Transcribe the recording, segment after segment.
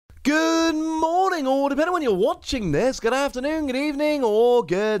Good morning, or depending on when you're watching this, good afternoon, good evening, or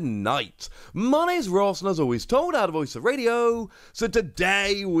good night. My name's Ross, and as always told, out of Voice of Radio. So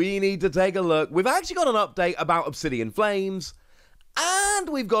today we need to take a look. We've actually got an update about Obsidian Flames, and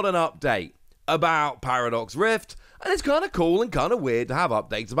we've got an update about Paradox Rift. And it's kind of cool and kind of weird to have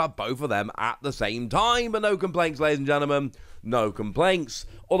updates about both of them at the same time. But no complaints, ladies and gentlemen. No complaints.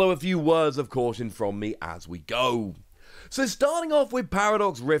 Although a few words of caution from me as we go. So starting off with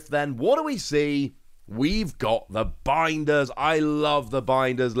Paradox Rift then, what do we see? We've got the binders. I love the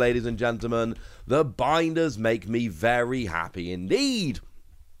binders, ladies and gentlemen. The binders make me very happy indeed.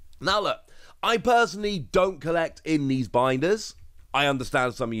 Now look, I personally don't collect in these binders. I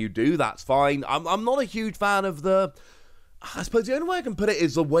understand some of you do, that's fine. I'm not a huge fan of I suppose the only way I can put it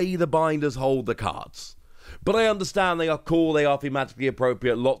is the way the binders hold the cards. But I understand they are cool, they are thematically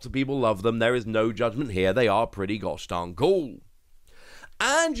appropriate, lots of people love them, there is no judgment here, they are pretty gosh darn cool.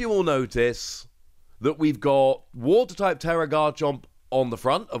 And you will notice that we've got Water-type Terra Garchomp on the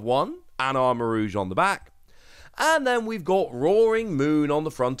front of one, and Armarouge on the back. And then we've got Roaring Moon on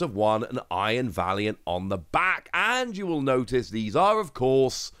the front of one and Iron Valiant on the back. And you will notice these are, of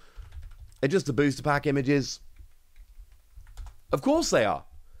course, just the booster pack images. Of course they are.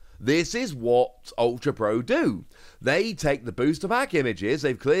 This is what Ultra Pro do. They take the booster pack images,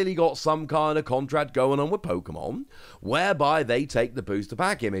 they've clearly got some kind of contract going on with Pokemon, whereby they take the booster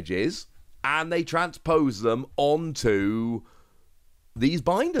pack images and they transpose them onto these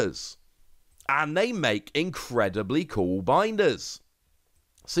binders. And they make incredibly cool binders.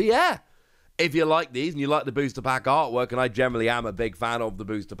 So yeah, if you like these and you like the booster pack artwork, and I generally am a big fan of the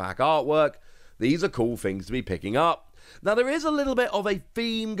booster pack artwork, these are cool things to be picking up. Now there is a little bit of a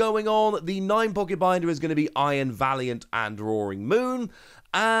theme going on. The 9-pocket binder is going to be Iron Valiant and Roaring Moon.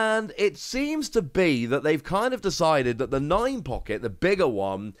 And it seems to be that they've kind of decided that the 9-pocket, the bigger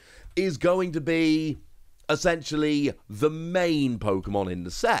one, is going to be essentially the main Pokemon in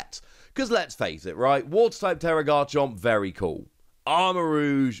the set. Because let's face it, right? Water-type Terra Garchomp, very cool.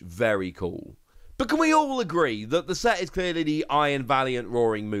 Armarouge, very cool. But can we all agree that the set is clearly the Iron Valiant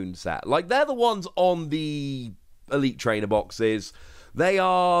Roaring Moon set? Like, they're the ones on the Elite Trainer boxes. They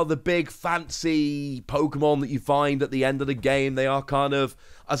are the big fancy Pokemon that you find at the end of the game. They are kind of,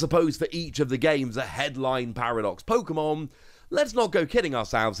 I suppose, for each of the games, a headline Paradox Pokemon. Let's not go kidding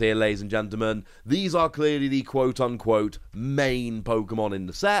ourselves here, ladies and gentlemen. These are clearly the quote-unquote main Pokemon in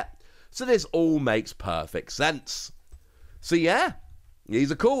the set. So this all makes perfect sense. So yeah, these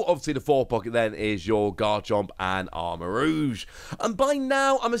are cool. Obviously the 4-pocket then is your Garchomp and Armarouge. And by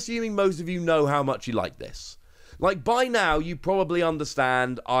now, I'm assuming most of you know how much you like this. Like, by now, you probably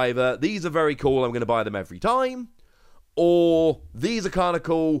understand either these are very cool, I'm going to buy them every time, or these are kind of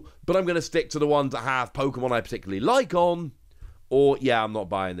cool, but I'm going to stick to the ones that have Pokemon I particularly like on, or yeah, I'm not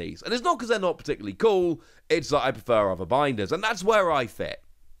buying these. And it's not because they're not particularly cool, it's that I prefer other binders, and that's where I fit.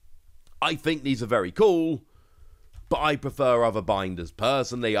 I think these are very cool, but I prefer other binders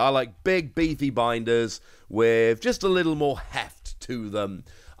personally. I like big, beefy binders with just a little more heft to them.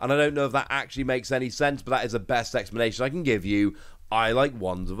 And I don't know if that actually makes any sense, but that is the best explanation I can give you. I like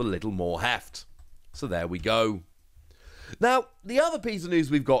ones with a little more heft. So there we go. Now, the other piece of news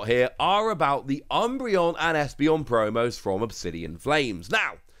we've got here are about the Umbreon and Espeon promos from Obsidian Flames.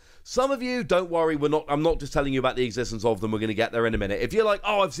 Now, some of you, don't worry, I'm not just telling you about the existence of them, we're going to get there in a minute. If you're like,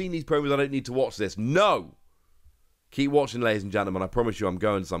 oh, I've seen these promos, I don't need to watch this. No! Keep watching, ladies and gentlemen, I promise you I'm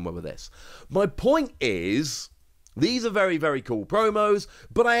going somewhere with this. My point is, these are very, very cool promos,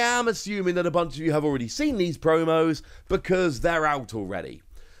 but I am assuming that a bunch of you have already seen these promos because they're out already.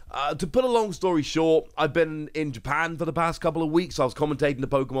 To put a long story short, I've been in Japan for the past couple of weeks. I was commentating the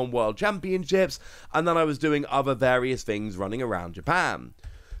Pokemon World Championships, and then I was doing other various things running around Japan.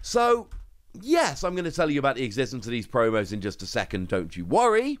 So, yes, I'm going to tell you about the existence of these promos in just a second, don't you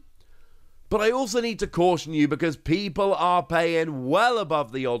worry. But I also need to caution you because people are paying well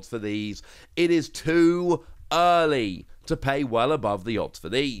above the odds for these. It is too early to pay well above the odds for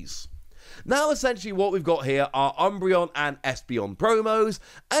these. Now, essentially, what we've got here are Umbreon and Espeon promos,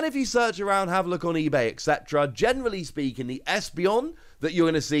 and if you search around, have a look on eBay, etc., generally speaking, the Espeon that you're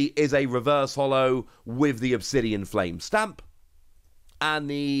going to see is a reverse holo with the Obsidian Flame stamp. And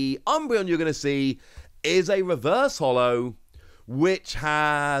the Umbreon you're going to see is a reverse holo which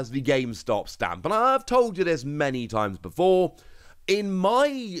has the GameStop stamp. And I've told you this many times before. In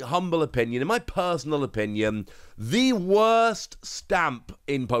my humble opinion, in my personal opinion, the worst stamp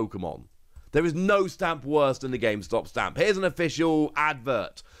in Pokemon. There is no stamp worse than the GameStop stamp. Here's an official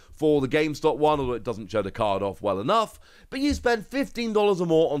advert for the GameStop one, although it doesn't show the card off well enough. But you spend $15 or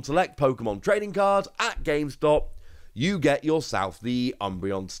more on select Pokemon trading cards at GameStop. you get yourself the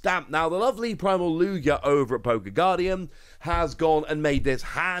Umbreon stamp. Now, the lovely Primal Lugia over at Poké Guardian has gone and made this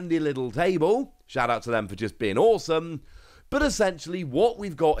handy little table. Shout out to them for just being awesome. But essentially, what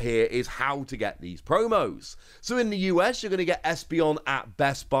we've got here is how to get these promos. So in the US, you're going to get Espeon at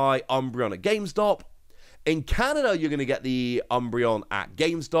Best Buy, Umbreon at GameStop. In Canada, you're going to get the Umbreon at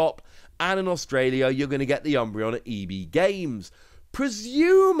GameStop. And in Australia, you're going to get the Umbreon at EB Games.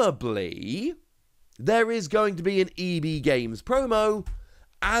 Presumably, there is going to be an EB Games promo.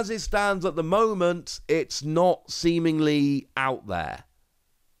 As it stands at the moment, it's not seemingly out there.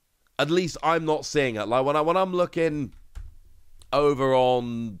 At least I'm not seeing it. Like when I'm looking over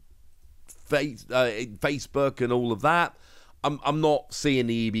on Facebook and all of that, I'm not seeing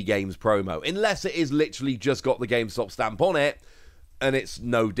the EB Games promo. Unless it is literally just got the GameStop stamp on it, and it's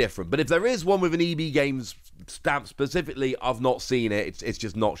no different. But if there is one with an EB Games stamp specifically, I've not seen it. It's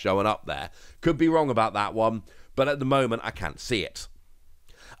just not showing up there. Could be wrong about that one, but at the moment, I can't see it.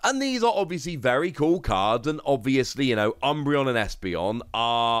 And these are obviously very cool cards, and obviously, you know, Umbreon and Espeon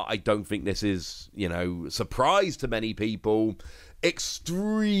are, I don't think this is, you know, surprise to many people,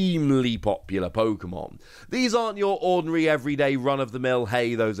 extremely popular Pokemon. These aren't your ordinary, everyday, run-of-the-mill,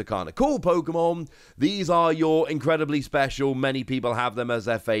 hey, those are kind of cool Pokemon. These are your incredibly special, many people have them as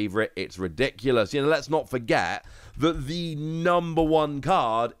their favorite, it's ridiculous. You know, let's not forget that the #1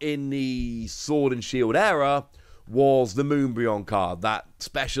 card in the Sword and Shield era was the Umbreon card, that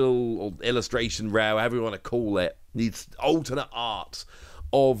special or illustration rare, whatever you want to call it, the alternate art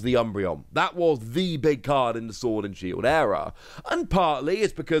of the Umbreon. That was the big card in the Sword and Shield era. And partly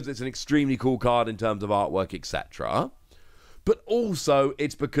it's because it's an extremely cool card in terms of artwork, etc. But also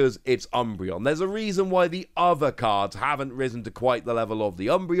it's because it's Umbreon. There's a reason why the other cards haven't risen to quite the level of the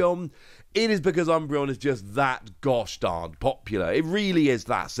Umbreon. It is because Umbreon is just that gosh darn popular. It really is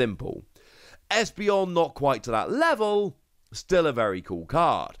that simple. Espeon, not quite to that level, still a very cool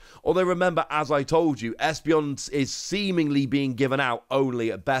card. Although remember, as I told you, Espeon is seemingly being given out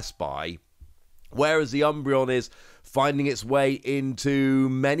only at Best Buy, whereas the Umbreon is finding its way into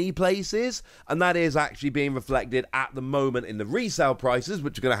many places, and that is actually being reflected at the moment in the resale prices,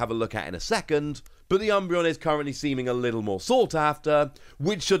 which we're going to have a look at in a second. But the Umbreon is currently seeming a little more sought after,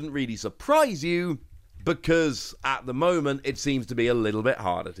 which shouldn't really surprise you, because at the moment it seems to be a little bit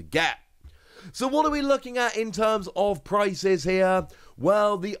harder to get. So what are we looking at in terms of prices here?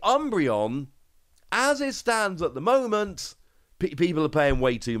 Well, the Umbreon, as it stands at the moment, people are paying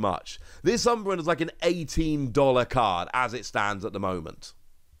way too much. This Umbreon is like an $18 card as it stands at the moment.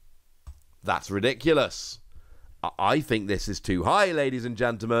 That's ridiculous. I think this is too high, ladies and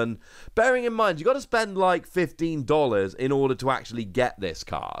gentlemen. Bearing in mind, you've got to spend like $15 in order to actually get this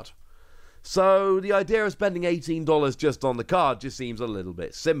card. So the idea of spending $18 just on the card just seems a little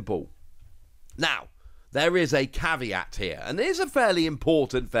bit simple. Now, there is a caveat here, and it is a fairly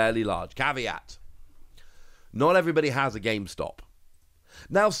important, fairly large caveat. Not everybody has a GameStop.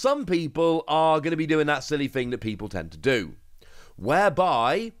 Now, some people are going to be doing that silly thing that people tend to do,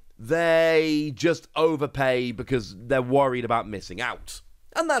 whereby they just overpay because they're worried about missing out.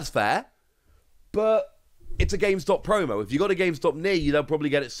 And that's fair, but it's a GameStop promo. If you've got a GameStop near you, they'll probably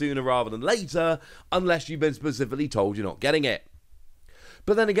get it sooner rather than later, unless you've been specifically told you're not getting it.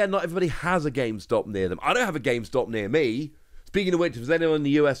 But then again, not everybody has a GameStop near them. I don't have a GameStop near me. Speaking of which, if there's anyone in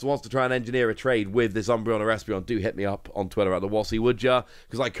the US who wants to try and engineer a trade with this Umbreon or Espeon, do hit me up on Twitter at the Wassy, would ya?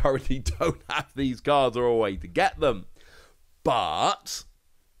 Because I currently don't have these cards or a way to get them. But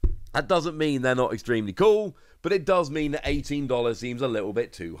that doesn't mean they're not extremely cool, but it does mean that $18 seems a little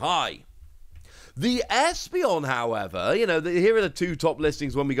bit too high. The Espeon, however, you know, here are the two top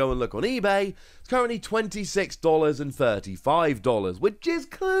listings when we go and look on eBay. It's currently $26 and $35, which is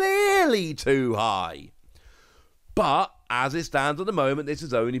clearly too high. But as it stands at the moment, this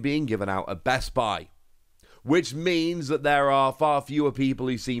is only being given out at Best Buy, which means that there are far fewer people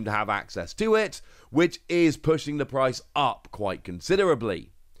who seem to have access to it, which is pushing the price up quite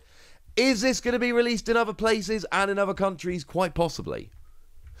considerably. Is this going to be released in other places and in other countries? Quite possibly.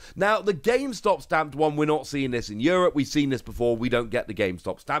 Now, the GameStop stamped one, we're not seeing this in Europe. We've seen this before. We don't get the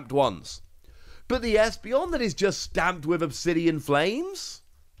GameStop stamped ones. But the Espeon that is just stamped with Obsidian Flames?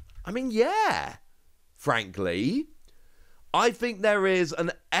 I mean, yeah. Frankly, I think there is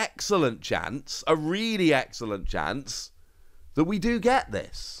an excellent chance, a really excellent chance, that we do get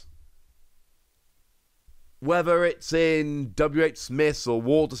this. Whether it's in WH Smith's or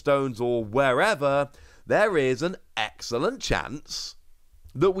Waterstones or wherever, there is an excellent chance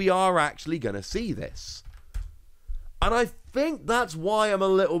that we are actually going to see this. And I think that's why I'm a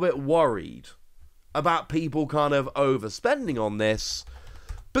little bit worried about people kind of overspending on this,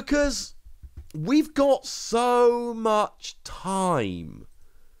 because we've got so much time.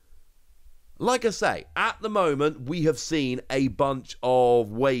 Like I say, at the moment, we have seen a bunch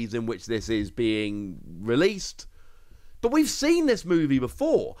of ways in which this is being released. But we've seen this movie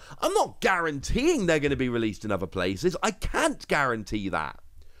before. I'm not guaranteeing they're going to be released in other places. I can't guarantee that.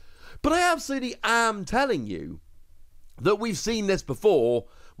 But I absolutely am telling you that we've seen this before,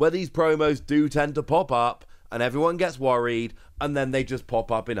 where these promos do tend to pop up and everyone gets worried and then they just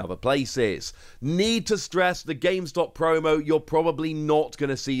pop up in other places. Need to stress, the GameStop promo, you're probably not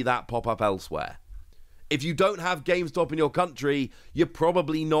going to see that pop up elsewhere. If you don't have GameStop in your country, you're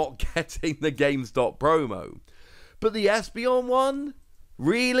probably not getting the GameStop promo. But the Espeon one?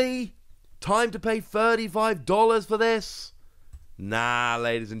 Really? Time to pay $35 for this? Nah,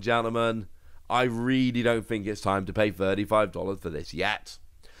 ladies and gentlemen, I really don't think it's time to pay $35 for this yet.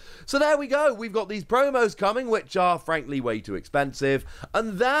 So there we go, we've got these promos coming, which are frankly way too expensive,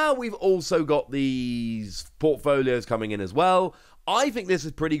 and now we've also got these portfolios coming in as well. I think this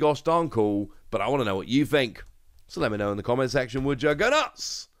is pretty gosh darn cool, but I want to know what you think. So let me know in the comment section, would you? Go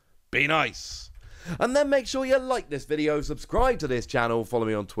nuts! Be nice! And then make sure you like this video, subscribe to this channel, follow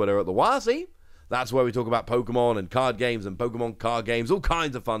me on Twitter at @TheWasi. That's where we talk about Pokemon and card games and Pokemon card games, all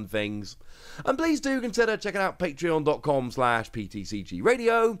kinds of fun things. And please do consider checking out patreon.com/PTCG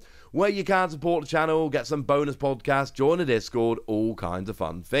Radio, where you can support the channel, get some bonus podcasts, join a Discord, all kinds of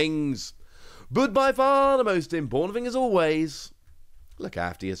fun things. But by far the most important thing as always, look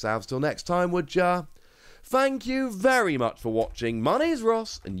after yourselves till next time, would ya? Thank you very much for watching. My name's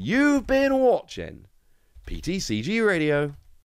Ross, and you've been watching PTCG Radio.